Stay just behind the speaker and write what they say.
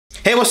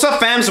Hey, what's up,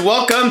 fams?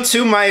 Welcome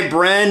to my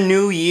brand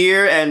new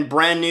year and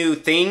brand new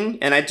thing.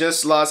 And I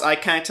just lost eye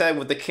contact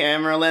with the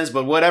camera lens,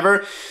 but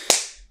whatever.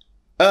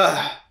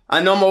 I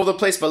know I'm all over the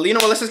place, but you know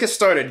what? Let's just get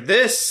started.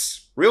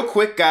 This, real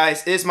quick,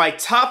 guys, is my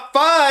top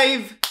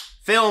 5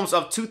 films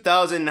of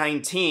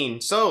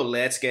 2019. So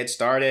let's get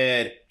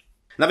started.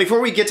 Now,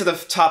 before we get to the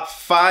top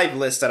 5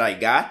 list that I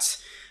got,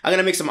 I'm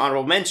gonna make some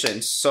honorable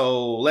mentions,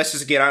 so let's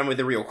just get on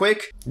with it real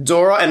quick.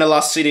 Dora and the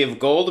Lost City of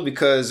Gold,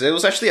 because it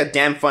was actually a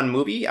damn fun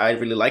movie. I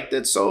really liked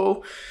it,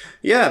 so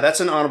yeah, that's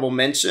an honorable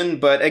mention.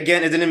 But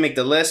again, it didn't make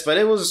the list, but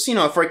it was, you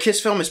know, for a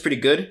kids film, it's pretty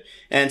good.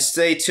 And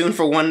stay tuned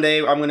for one day.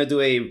 I'm gonna do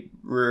a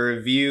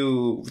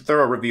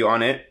thorough review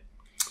on it.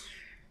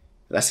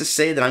 Let's just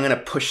say that I'm gonna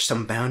push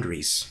some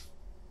boundaries.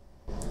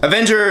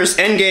 Avengers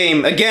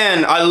Endgame.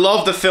 Again, I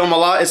love the film a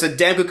lot. It's a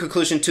damn good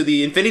conclusion to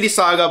the Infinity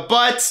Saga,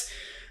 but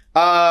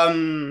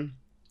it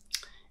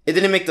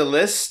didn't make the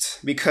list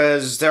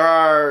because there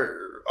are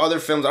other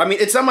films. I mean,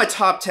 it's on my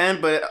top 10,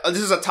 but this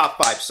is a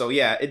top 5. So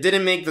yeah, it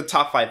didn't make the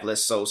top 5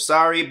 list. So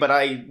sorry, but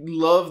I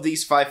love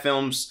these 5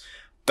 films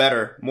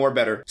better, more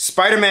better.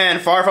 Spider-Man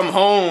Far From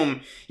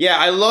Home. Yeah,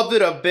 I loved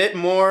it a bit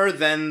more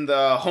than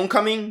the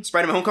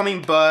Spider-Man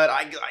Homecoming, but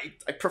I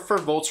prefer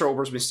Vulture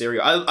over Mysterio.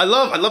 I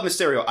love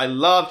Mysterio. I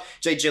love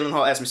Jake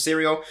Gyllenhaal as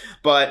Mysterio,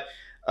 but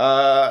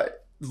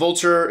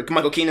Vulture,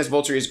 Michael Keaton as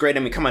Vulture is great. I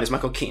mean, come on, it's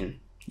Michael Keaton.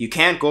 You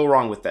can't go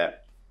wrong with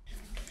that.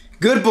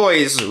 Good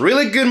Boys,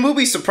 really good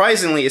movie,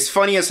 surprisingly. It's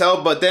funny as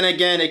hell, but then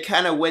again, it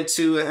kind of went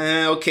to,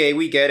 okay,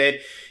 we get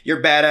it.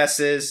 You're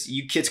badasses.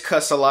 You kids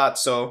cuss a lot,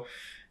 so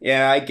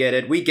yeah, I get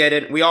it. We get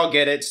it. We all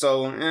get it,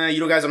 so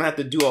you guys don't have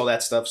to do all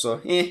that stuff,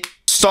 so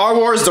Star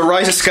Wars The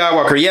Rise of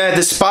Skywalker. Yeah,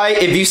 despite,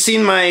 if you've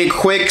seen my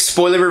quick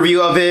spoiler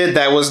review of it,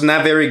 that was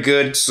not very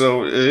good,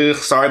 so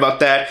sorry about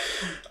that.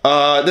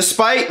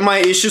 Despite my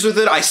issues with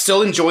it, I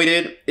still enjoyed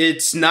it.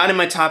 It's not in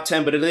my top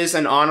 10, but it is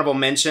an honorable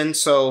mention.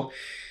 So,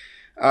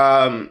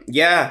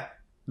 yeah,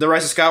 The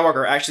Rise of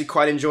Skywalker, I actually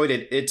quite enjoyed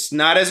it. It's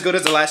not as good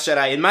as The Last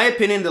Jedi. In my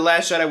opinion, The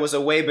Last Jedi was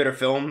a way better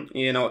film.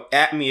 You know,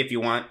 at me if you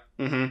want.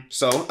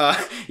 So,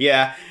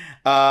 yeah.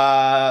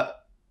 Yeah,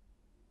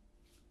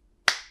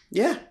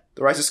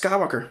 The Rise of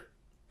Skywalker.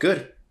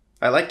 Good.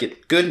 I like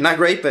it. Good, not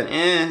great, but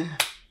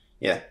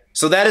yeah.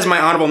 So that is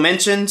my honorable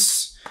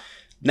mentions.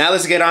 Now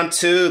let's get on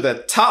to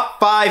the top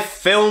 5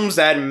 films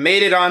that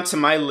made it onto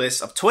my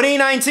list of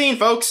 2019,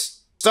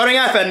 folks. Starting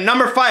off at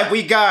number 5,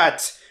 we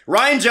got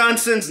Rian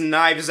Johnson's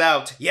Knives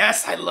Out.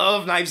 Yes, I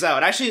love Knives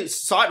Out. I actually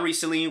saw it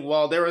recently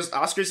while there was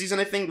Oscar season,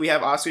 I think. We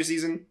have Oscar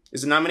season.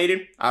 Is it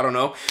nominated? I don't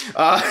know.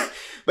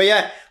 But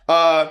yeah,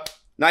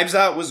 Knives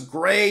Out was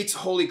great.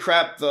 Holy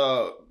crap,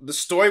 the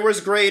story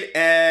was great,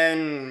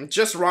 and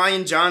just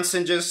Rian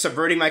Johnson just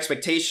subverting my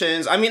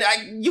expectations. I mean,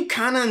 you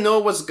kind of know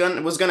what's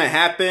gonna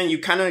happen. You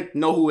kind of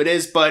know who it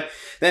is, but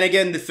then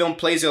again, the film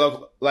plays it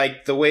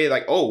like the way,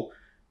 like, oh,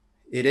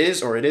 it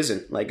is or it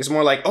isn't. Like, it's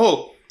more like,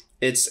 oh,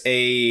 it's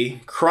a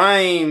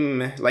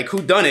crime, like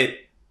who done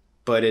it,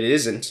 but it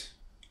isn't.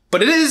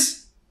 But it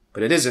is,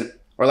 but it isn't.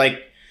 Or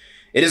like,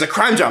 it is a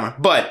crime drama,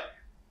 but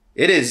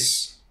it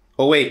is.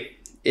 Oh wait,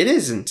 it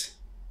isn't.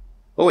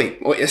 Oh wait,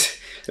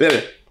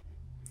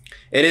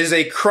 it is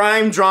a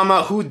crime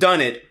drama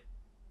whodunit,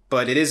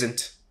 but it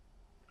isn't.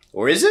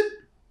 Or is it?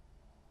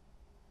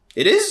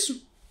 It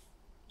is?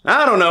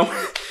 I don't know.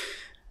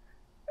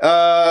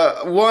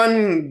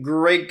 One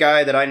great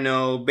guy that I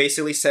know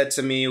basically said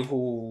to me,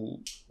 who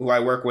I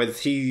work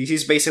with,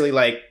 he's basically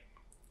like,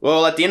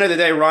 well, at the end of the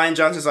day, Rian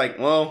Johnson's like,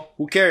 well,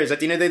 who cares?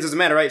 At the end of the day, it doesn't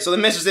matter, right? So the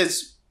message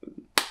is,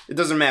 it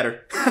doesn't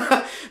matter.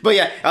 But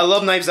yeah, I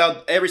love Knives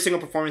Out. Every single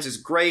performance is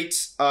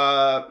great.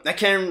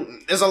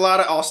 There's a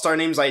lot of all-star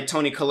names like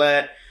Toni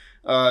Collette,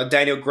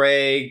 Daniel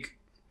Craig,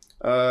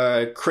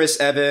 Chris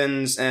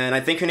Evans, and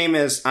I think her name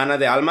is Ana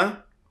de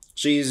Alma.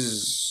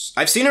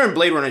 I've seen her in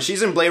Blade Runner.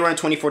 She's in Blade Runner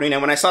 2049.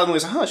 When I saw the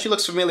movie, I was like, oh, she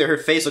looks familiar. Her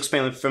face looks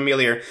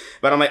familiar.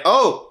 But I'm like,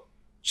 oh,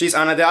 she's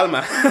Ana de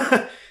Alma.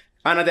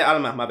 Ana de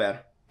Alma, my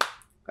bad.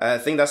 I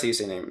think that's how you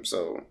say her name,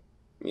 so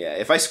yeah,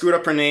 if I screwed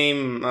up her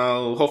name,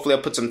 hopefully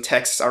I'll put some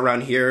text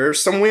around here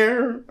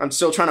somewhere. I'm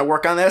still trying to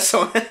work on that,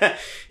 so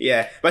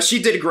yeah. But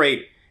she did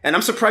great, and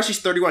I'm surprised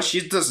she's 31.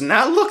 She does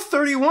not look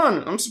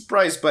 31. I'm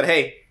surprised, but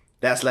hey,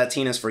 that's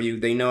Latinas for you.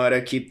 They know how to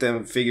keep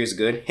them figures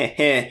good.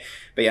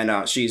 But yeah,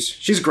 no,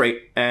 she's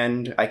great,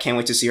 and I can't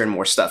wait to see her in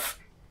more stuff.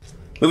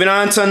 Moving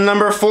on to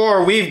number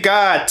 4, we've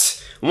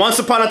got Once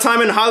Upon a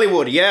Time in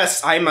Hollywood.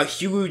 Yes, I'm a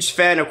huge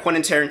fan of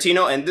Quentin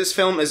Tarantino, and this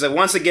film is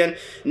once again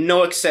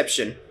no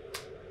exception.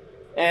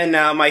 And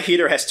now my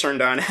heater has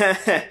turned on.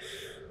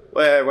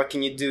 Well, what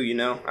can you do, you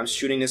know? I'm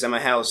shooting this at my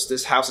house.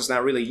 This house is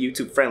not really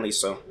YouTube friendly,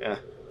 so yeah.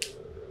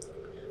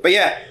 But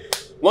yeah,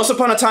 Once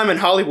Upon a Time in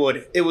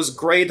Hollywood. It was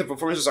great. The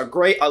performances are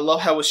great. I love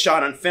how it was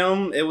shot on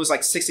film. It was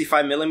like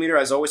 65mm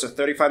as always, or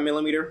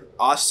 35mm.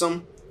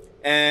 Awesome.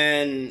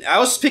 And I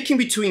was picking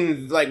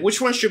between like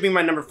which one should be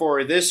my number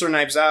 4, this or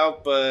Knives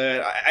Out.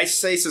 But I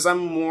say, since I'm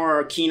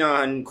more keen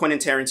on Quentin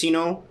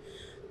Tarantino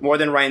more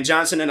than Rian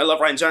Johnson, and I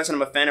love Rian Johnson.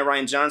 I'm a fan of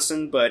Rian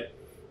Johnson, but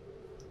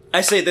I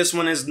say this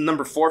one is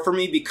number 4 for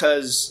me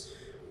because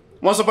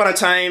Once Upon a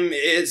Time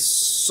is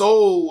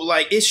so,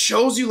 like, it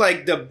shows you,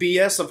 like, the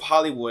BS of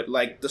Hollywood,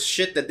 like, the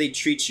shit that they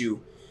treat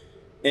you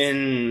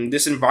in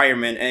this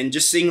environment, and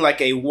just seeing,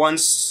 like, a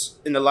once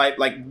in a life,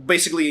 like,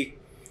 basically,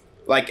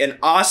 like, an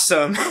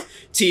awesome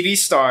TV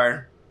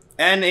star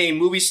and a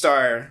movie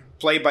star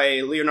played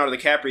by Leonardo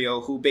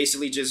DiCaprio, who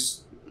basically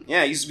just,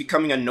 yeah, he's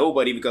becoming a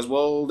nobody because,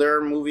 well,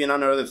 they're moving on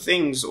to other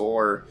things,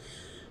 or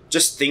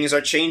just things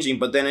are changing.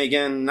 But then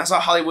again, that's how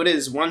Hollywood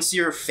is. Once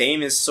your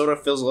fame is sort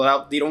of fizzled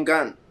out, they don't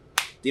want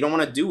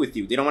to do with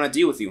you. They don't want to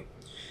deal with you.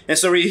 And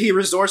so he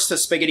resorts to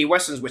spaghetti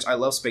westerns, which I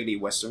love spaghetti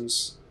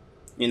westerns.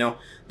 You know,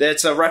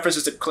 that's a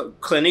reference to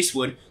Clint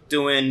Eastwood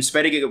doing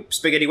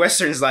spaghetti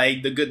westerns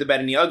like The Good, the Bad,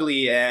 and the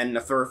Ugly,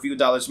 and For a Few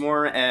Dollars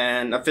More,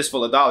 and A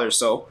Fistful of Dollars.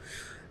 So,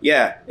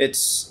 yeah,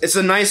 it's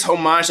a nice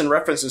homage and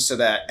references to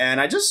that. And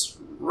I just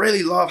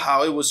really love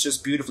how it was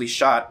just beautifully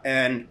shot.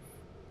 And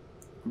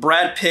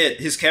Brad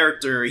Pitt, his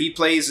character, he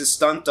plays his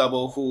stunt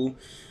double who,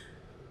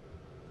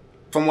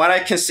 from what I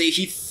can see,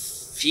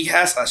 he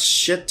has a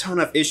shit ton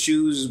of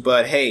issues,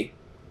 but hey,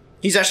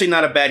 he's actually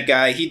not a bad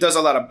guy. He does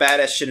a lot of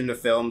badass shit in the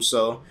film,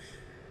 so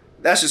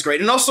that's just great.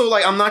 And also,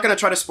 like, I'm not going to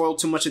try to spoil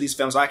too much of these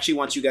films. I actually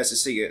want you guys to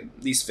see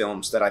these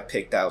films that I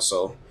picked out,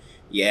 so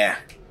yeah.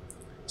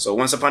 So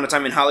Once Upon a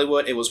Time in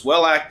Hollywood, it was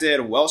well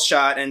acted, well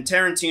shot, and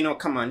Tarantino,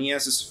 come on, he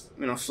has this,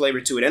 you know,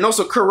 flavor to it. And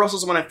also, Kurt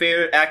Russell's one of my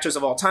favorite actors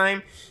of all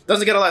time.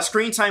 Doesn't get a lot of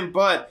screen time,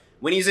 but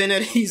when he's in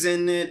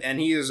it, and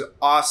he is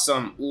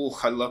awesome. Ooh,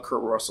 I love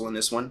Kurt Russell in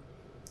this one.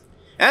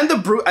 And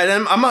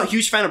I'm a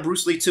huge fan of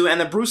Bruce Lee too,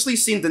 and the Bruce Lee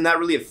scene did not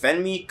really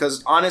offend me,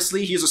 because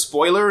honestly, here's a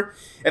spoiler.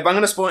 If I'm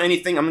going to spoil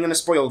anything, I'm going to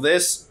spoil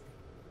this.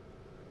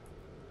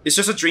 It's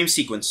just a dream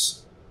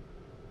sequence.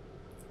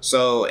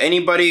 So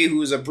anybody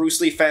who's a Bruce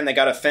Lee fan that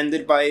got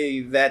offended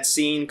by that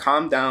scene,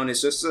 calm down.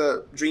 It's just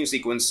a dream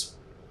sequence.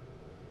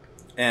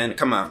 And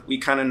come on, we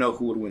kind of know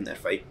who would win that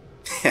fight.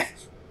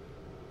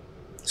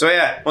 So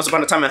yeah, Once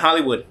Upon a Time in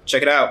Hollywood.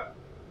 Check it out.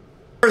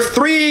 Number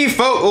 3,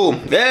 folks.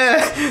 Oh,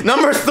 yeah.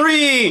 Number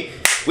 3,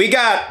 we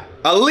got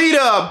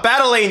Alita,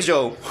 Battle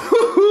Angel.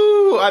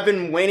 Woohoo! I've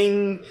been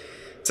waiting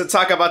to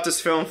talk about this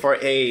film for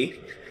a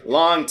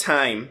long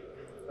time.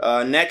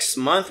 Next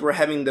month, we're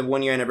having the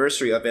 1-year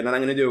anniversary of it, and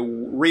I'm going to do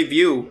a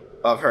review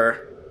of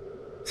her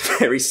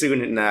very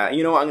soon. And,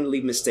 you know, I'm going to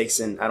leave mistakes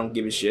in. I don't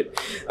give a shit.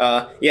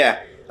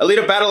 Yeah.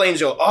 Alita Battle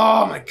Angel.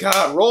 Oh my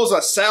god.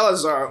 Rosa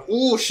Salazar.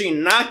 Ooh, she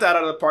knocked that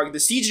out of the park. The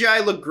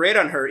CGI looked great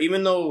on her,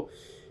 even though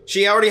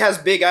she already has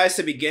big eyes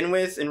to begin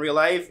with in real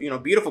life. You know,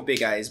 beautiful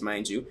big eyes,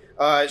 mind you.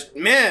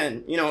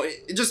 Man, you know,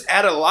 it just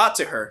added a lot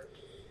to her.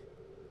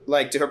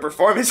 Like, to her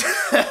performance.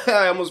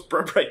 I almost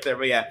burped right there,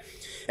 but yeah.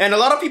 And a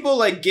lot of people,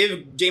 like,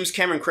 give James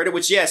Cameron credit,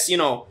 which, yes, you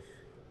know,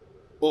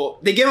 well,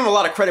 they give him a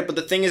lot of credit, but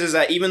the thing is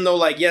that even though,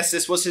 like, yes,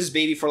 this was his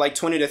baby for, like,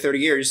 20 to 30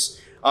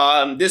 years,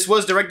 this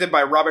was directed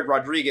by Robert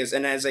Rodriguez,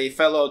 and as a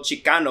fellow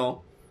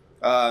Chicano,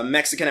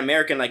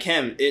 Mexican-American like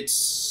him,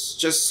 it's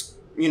just,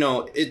 you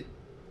know,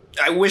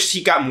 I wish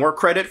he got more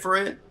credit for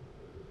it.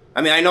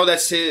 I mean, I know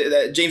that's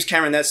James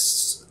Cameron,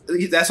 that's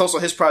also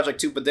his project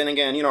too, but then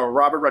again, you know,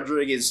 Robert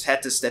Rodriguez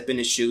had to step in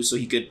his shoes so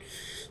he could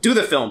do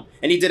the film,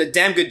 and he did a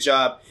damn good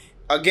job.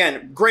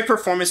 Again, great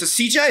performance. The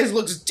CGI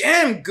looks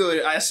damn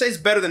good. I say it's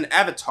better than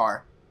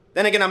Avatar.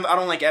 Then again, I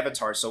don't like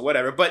Avatar, so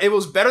whatever, but it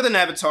was better than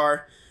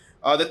Avatar.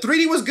 The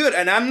 3D was good,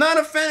 and I'm not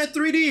a fan of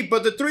 3D,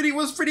 but the 3D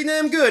was pretty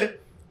damn good.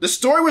 The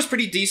story was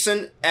pretty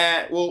decent,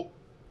 and, well,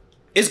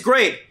 it's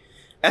great.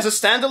 As a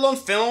standalone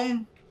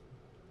film,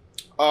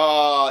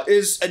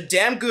 is a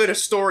damn good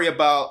story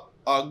about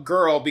a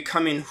girl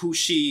becoming who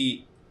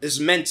she is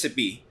meant to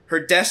be. Her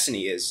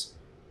destiny is.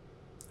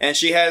 And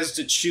she has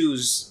to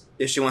choose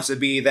if she wants to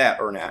be that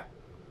or not.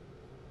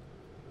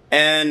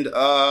 And,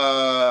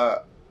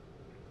 how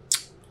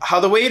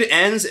the way it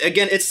ends,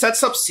 again, it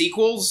sets up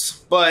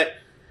sequels, but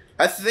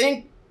I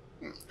think,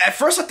 at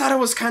first I thought it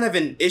was kind of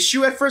an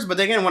issue at first, but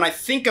then again, when I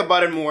think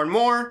about it more and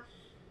more,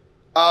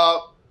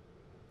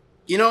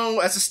 you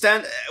know,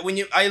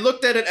 I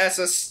looked at it as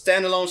a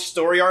standalone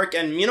story arc,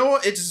 and you know,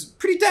 it's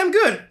pretty damn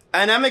good.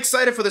 And I'm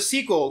excited for the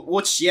sequel,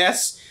 which,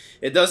 yes,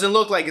 it doesn't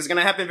look like it's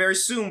gonna happen very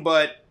soon,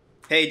 but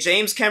hey,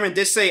 James Cameron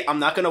did say, I'm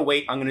not gonna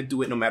wait, I'm gonna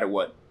do it no matter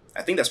what.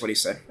 I think that's what he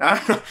said. I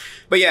don't know.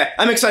 But yeah,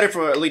 I'm excited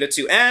for Alita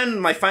 2.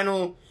 And my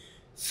final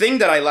thing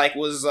that I like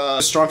was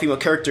a strong female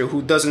character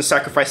who doesn't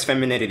sacrifice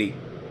femininity.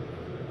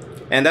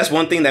 And that's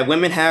one thing that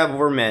women have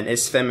over men,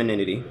 is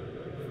femininity.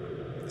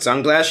 So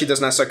I'm glad she does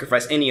not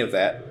sacrifice any of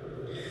that.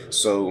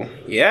 So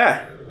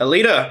yeah,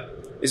 Alita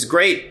is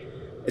great.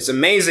 It's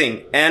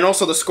amazing. And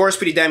also the score is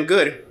pretty damn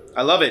good.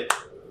 I love it.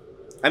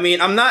 I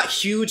mean, I'm not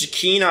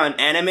keen on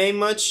anime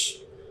much,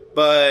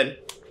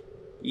 but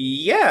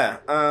yeah,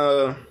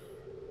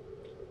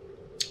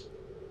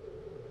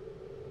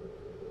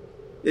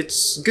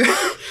 it's good.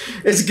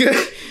 It's good.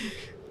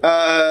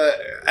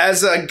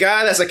 As a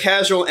guy that's a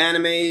casual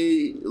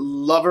anime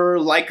lover,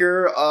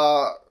 liker,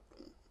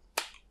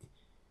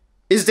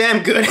 it's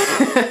damn good.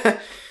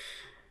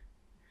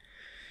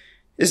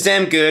 It's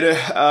damn good.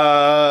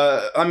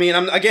 I mean,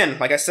 again,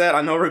 like I said,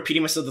 I know I'm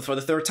repeating myself for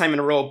the third time in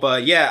a row,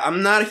 but yeah,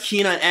 I'm not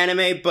keen on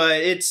anime, but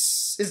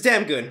it's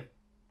damn good.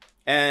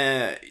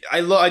 And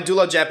I do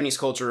love Japanese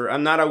culture.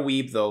 I'm not a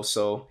weeb though,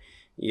 so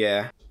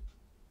yeah.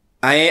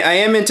 I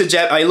am into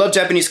I love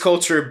Japanese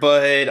culture,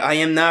 but I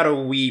am not a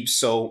weeb,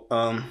 so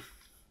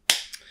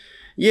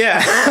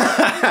yeah.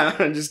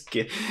 I'm just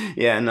kidding.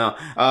 Yeah, no.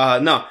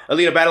 No.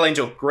 Alita Battle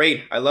Angel,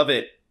 great. I love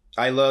it.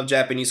 I love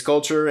Japanese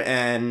culture,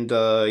 and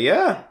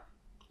yeah.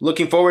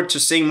 Looking forward to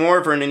seeing more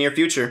of her in the near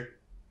future.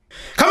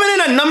 Coming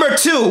in at number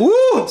 2,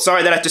 woo!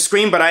 Sorry that I have to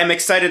scream, but I am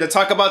excited to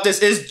talk about this,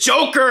 is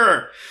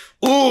Joker!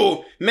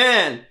 Ooh,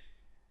 man.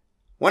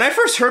 When I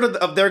first heard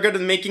of they're gonna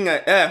making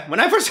a,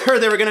 when I first heard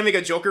they were gonna make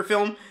a Joker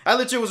film, I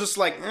literally was just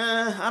like,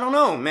 I don't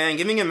know, man.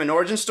 Giving him an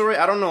origin story,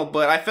 I don't know,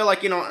 but I felt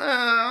like, you know,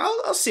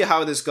 I'll see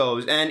how this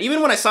goes. And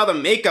even when I saw the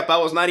makeup, I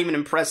was not even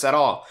impressed at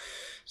all.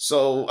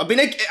 So, I mean,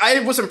 I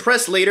was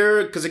impressed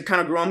later because it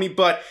kind of grew on me,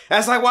 but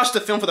as I watched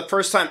the film for the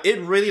first time,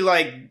 it really,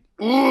 like,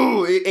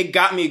 ooh, it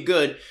got me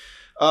good.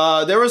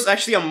 There was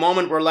actually a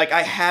moment where, like,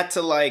 I had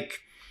to, like,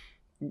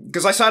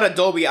 because I saw it at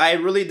Adobe,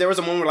 there was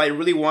a moment where I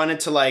really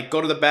wanted to, like,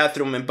 go to the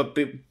bathroom, and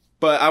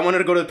but I wanted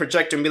to go to the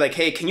projector and be like,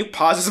 hey, can you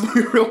pause this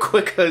movie real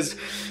quick, because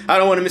I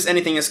don't want to miss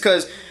anything. It's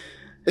because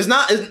it's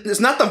not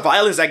the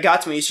violence that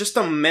got to me, it's just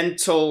the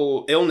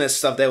mental illness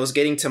stuff that was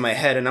getting to my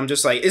head, and I'm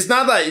just like, it's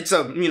not that it's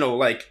a, you know,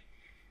 like,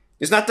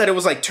 it's not that it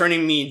was, like,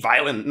 turning me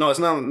violent. No, it's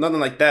not, nothing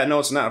like that. No,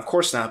 it's not. Of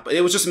course not. But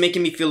it was just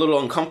making me feel a little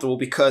uncomfortable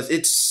because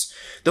it's,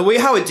 the way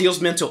how it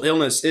deals mental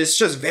illness is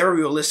just very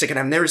realistic, and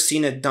I've never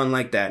seen it done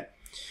like that.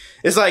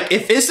 It's like,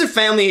 if Instant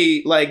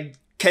Family, like,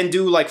 can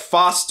do, like,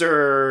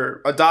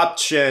 foster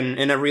adoption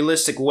in a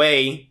realistic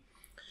way,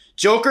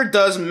 Joker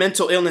does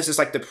mental illnesses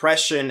like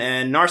depression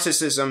and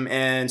narcissism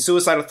and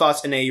suicidal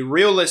thoughts in a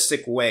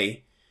realistic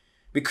way.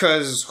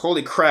 Because,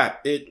 holy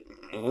crap, it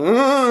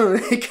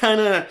kind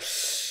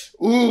of...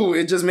 Ooh,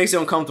 it just makes you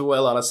uncomfortable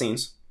at a lot of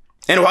scenes.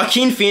 And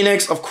Joaquin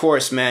Phoenix, of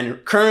course, man.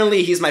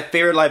 Currently, he's my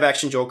favorite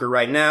live-action Joker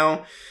right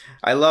now.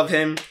 I love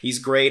him. He's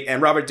great. And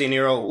Robert De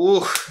Niro,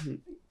 ooh,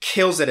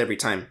 kills it every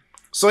time.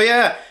 So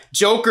yeah,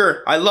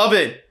 Joker, I love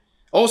it.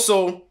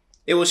 Also,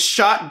 it was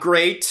shot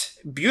great,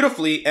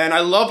 beautifully, and I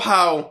love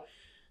how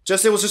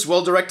it was just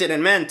well-directed.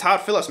 And man,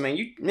 Todd Phillips, man,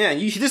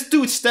 this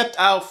dude stepped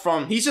out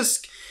from, he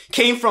just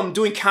came from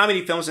doing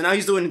comedy films, and now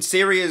he's doing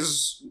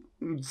serious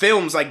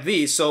films like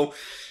these. So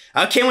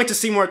I can't wait to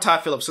see more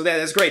Todd Phillips. So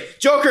that's great.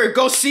 Joker,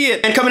 go see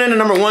it. And coming in at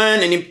number 1,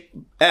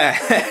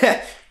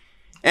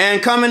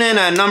 and coming in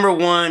at number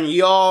 1,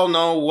 y'all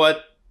know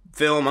what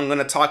film I'm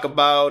gonna talk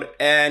about,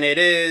 and it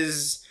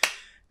is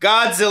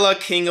Godzilla,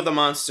 King of the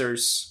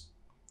Monsters.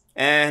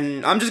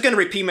 And I'm just gonna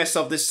repeat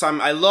myself this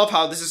time. I love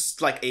how this is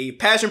like a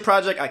passion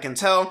project. I can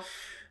tell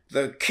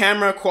the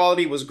camera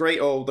quality was great.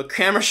 Oh, the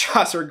camera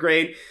shots are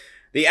great.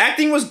 The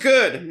acting was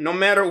good, no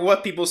matter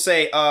what people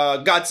say.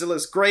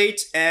 Godzilla's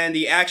great, and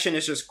the action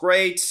is just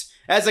great.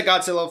 As a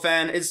Godzilla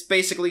fan, it's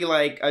basically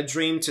like a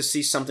dream to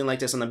see something like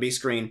this on the big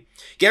screen.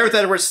 Gareth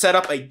Edwards set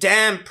up a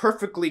damn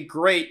perfectly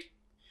great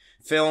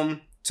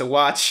film to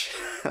watch.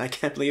 I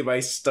can't believe I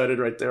stuttered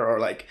right there, or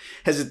like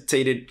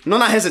hesitated. No,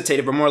 not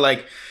hesitated, but more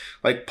like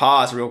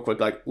pause real quick,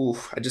 like,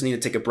 oof, I just need to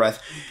take a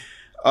breath.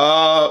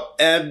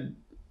 And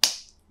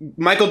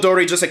Michael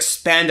Dougherty just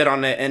expanded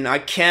on it, and I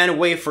can't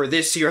wait for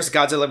this year's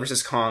Godzilla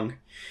vs. Kong.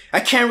 I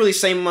can't really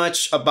say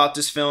much about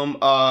this film,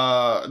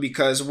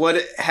 because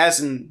what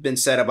hasn't been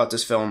said about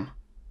this film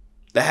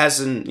that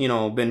hasn't, you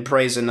know, been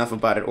praised enough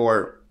about it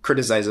or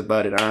criticized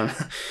about it. I don't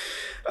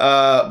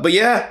know. But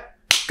yeah,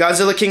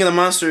 Godzilla King of the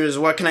Monsters,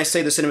 what can I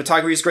say? The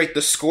cinematography is great,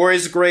 the score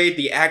is great,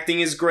 the acting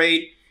is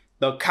great,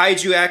 the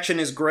kaiju action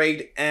is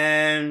great,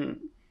 and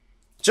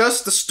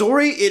just the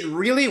story, it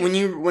really,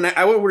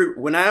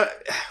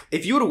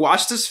 if you would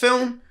watch this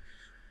film,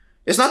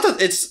 it's not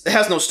that it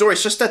has no story,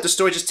 it's just that the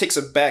story just takes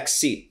a back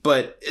seat.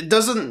 But it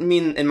doesn't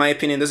mean, in my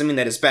opinion, it doesn't mean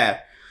that it's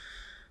bad.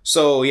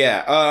 So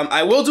yeah,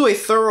 I will do a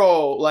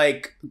thorough,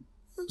 like,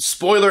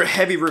 spoiler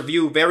heavy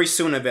review very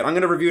soon of it. I'm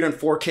gonna review it in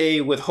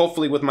 4K with,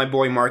 hopefully with my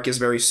boy Marcus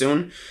very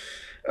soon.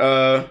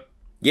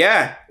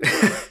 Yeah.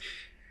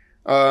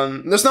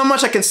 There's not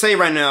much I can say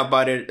right now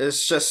about it.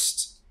 It's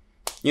just,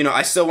 you know,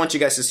 I still want you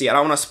guys to see it. I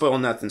don't want to spoil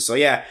nothing. So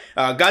yeah,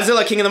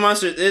 Godzilla King of the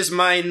Monsters is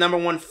my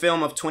 #1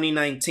 film of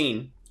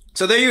 2019.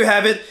 So there you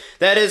have it.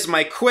 That is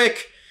my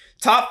quick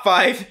top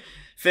 5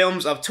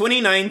 films of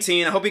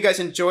 2019. I hope you guys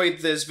enjoyed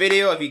this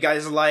video. If you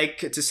guys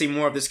like to see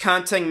more of this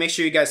content, make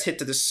sure you guys hit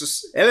the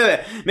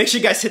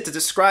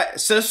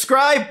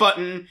subscribe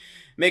button.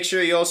 Make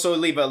sure you also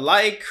leave a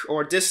like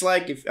or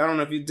dislike, if I don't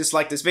know if you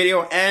dislike this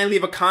video, and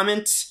leave a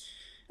comment.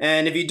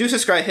 And if you do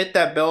subscribe, hit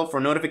that bell for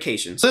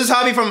notifications. So this is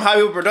Javi from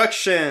Javi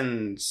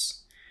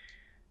Productions.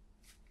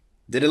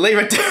 Did it late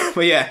right there,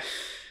 but yeah.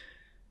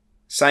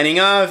 Signing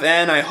off,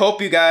 and I hope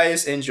you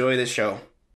guys enjoy this show.